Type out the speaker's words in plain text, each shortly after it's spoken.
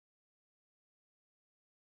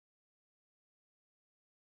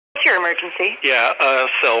Your emergency? Yeah,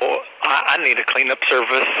 so I need a cleanup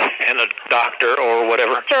service and a doctor or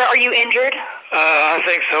whatever. Sir, are you injured? I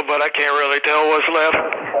think so, but I can't really tell what's left.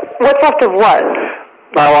 What's left of what?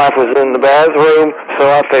 My wife was in the bathroom, so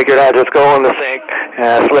I figured I'd just go in the sink,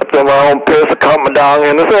 and I slipped on my own piss and caught my dong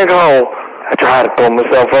in the sinkhole. I tried to pull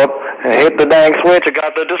myself up and hit the dang switch and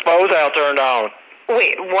got the dispose out turned on.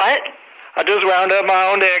 Wait, what? I just ground up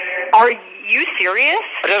my own dick. Are you serious?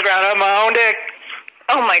 I just ground up my own dick.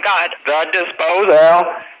 Oh my God. The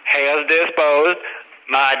disposal has disposed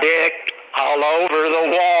my dick all over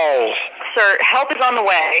the walls. Sir, help is on the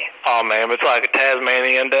way. Oh, ma'am, it's like a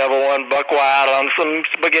Tasmanian devil and buck wild on some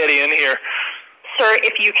spaghetti in here. Sir,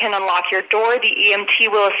 if you can unlock your door, the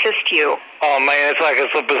EMT will assist you. Oh, man, it's like a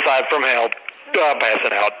slip aside from hell. I'm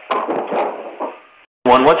passing out.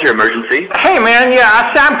 What's your emergency? Hey, man,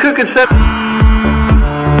 yeah, I'm cooking stuff.